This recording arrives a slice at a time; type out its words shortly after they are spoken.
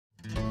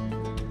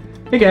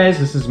Hey guys,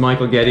 this is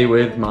Michael Getty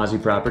with Mozzie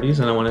Properties,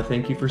 and I want to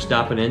thank you for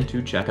stopping in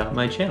to check out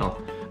my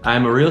channel.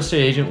 I'm a real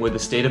estate agent with the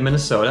state of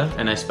Minnesota,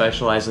 and I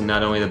specialize in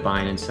not only the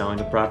buying and selling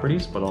of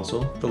properties, but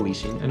also the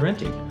leasing and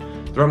renting.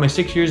 Throughout my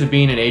 6 years of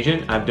being an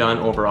agent, I've done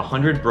over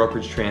 100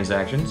 brokerage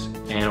transactions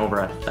and over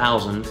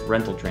 1,000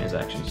 rental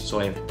transactions, so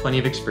I have plenty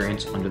of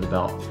experience under the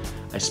belt.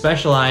 I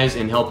specialize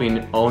in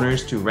helping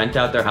owners to rent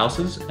out their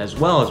houses, as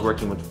well as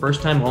working with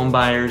first-time home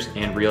buyers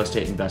and real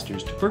estate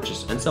investors to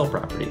purchase and sell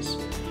properties.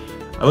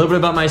 A little bit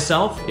about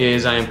myself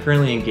is I am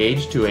currently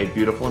engaged to a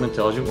beautiful and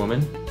intelligent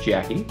woman,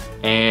 Jackie,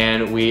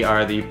 and we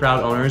are the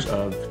proud owners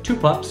of 2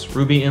 pups,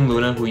 Ruby and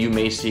Luna, who you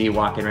may see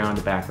walking around in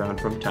the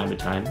background from time to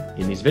time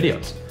in these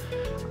videos.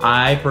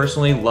 I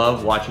personally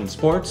love watching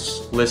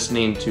sports,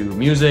 listening to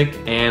music,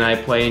 and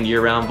I play in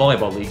year-round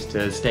volleyball leagues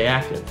to stay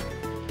active.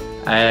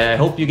 I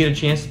hope you get a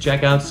chance to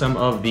check out some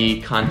of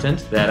the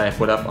content that I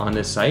put up on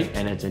this site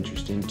and it's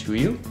interesting to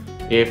you.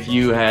 If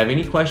you have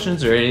any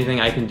questions or anything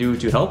I can do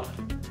to help,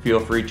 feel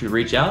free to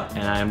reach out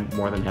and I'm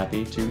more than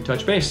happy to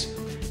touch base.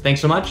 Thanks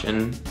so much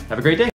and have a great day.